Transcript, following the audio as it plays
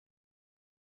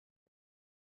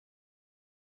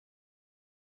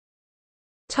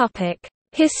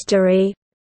History.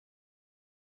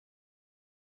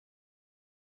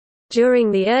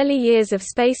 During the early years of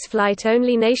spaceflight,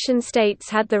 only nation-states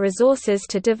had the resources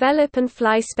to develop and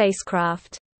fly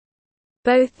spacecraft.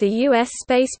 Both the U.S.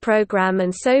 space program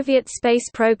and Soviet space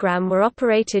program were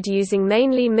operated using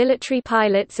mainly military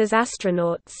pilots as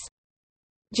astronauts.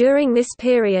 During this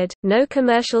period, no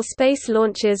commercial space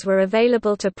launches were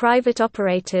available to private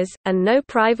operators, and no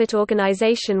private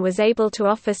organization was able to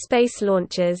offer space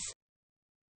launches.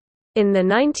 In the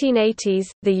 1980s,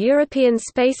 the European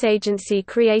Space Agency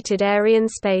created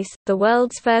Arianespace, the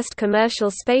world's first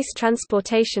commercial space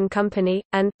transportation company,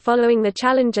 and, following the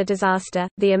Challenger disaster,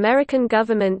 the American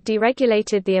government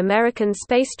deregulated the American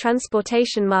space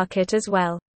transportation market as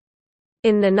well.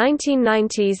 In the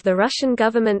 1990s, the Russian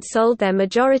government sold their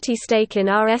majority stake in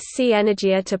RSC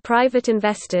Energia to private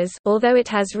investors, although it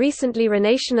has recently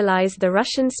renationalized the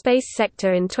Russian space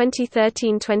sector in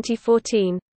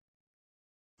 2013-2014.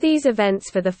 These events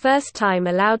for the first time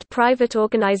allowed private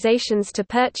organizations to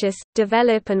purchase,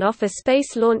 develop and offer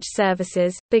space launch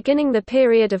services, beginning the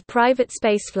period of private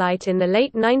spaceflight in the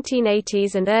late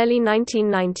 1980s and early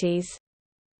 1990s.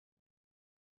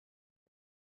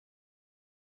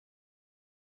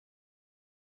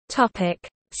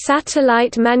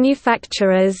 Satellite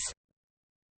manufacturers.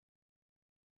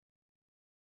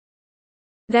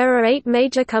 There are 8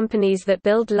 major companies that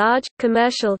build large,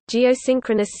 commercial,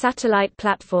 geosynchronous satellite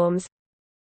platforms.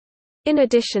 In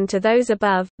addition to those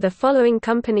above, the following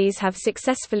companies have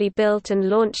successfully built and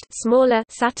launched smaller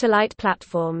satellite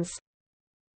platforms.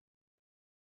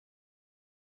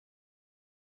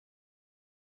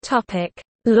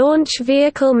 Launch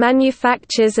vehicle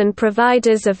manufacturers and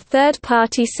providers of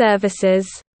third-party services.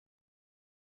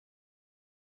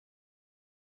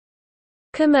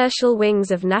 Commercial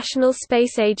wings of national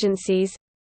space agencies.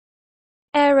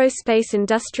 Aerospace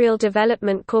Industrial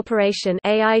Development Corporation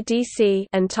 (AIDC)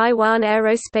 and Taiwan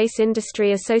Aerospace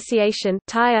Industry Association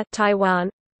 (TIA) Taiwan.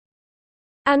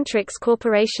 Antrix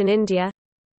Corporation India.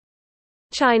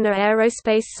 China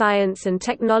Aerospace Science and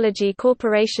Technology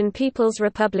Corporation People's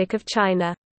Republic of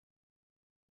China.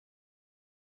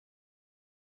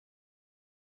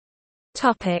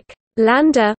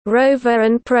 Lander, rover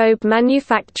and probe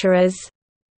manufacturers.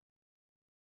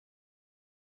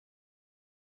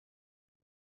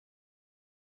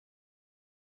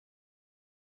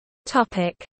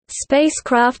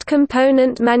 Spacecraft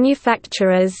component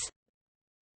manufacturers.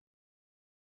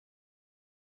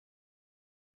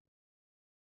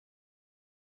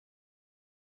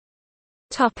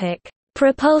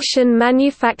 Propulsion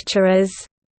manufacturers.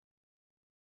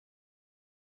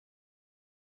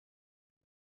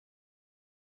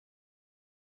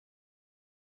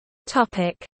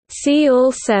 See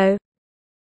also: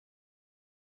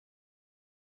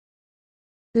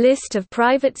 List of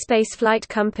private spaceflight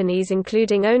companies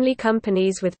including only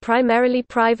companies with primarily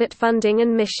private funding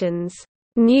and missions.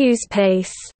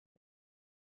 Newspace.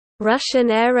 Russian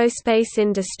aerospace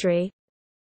industry.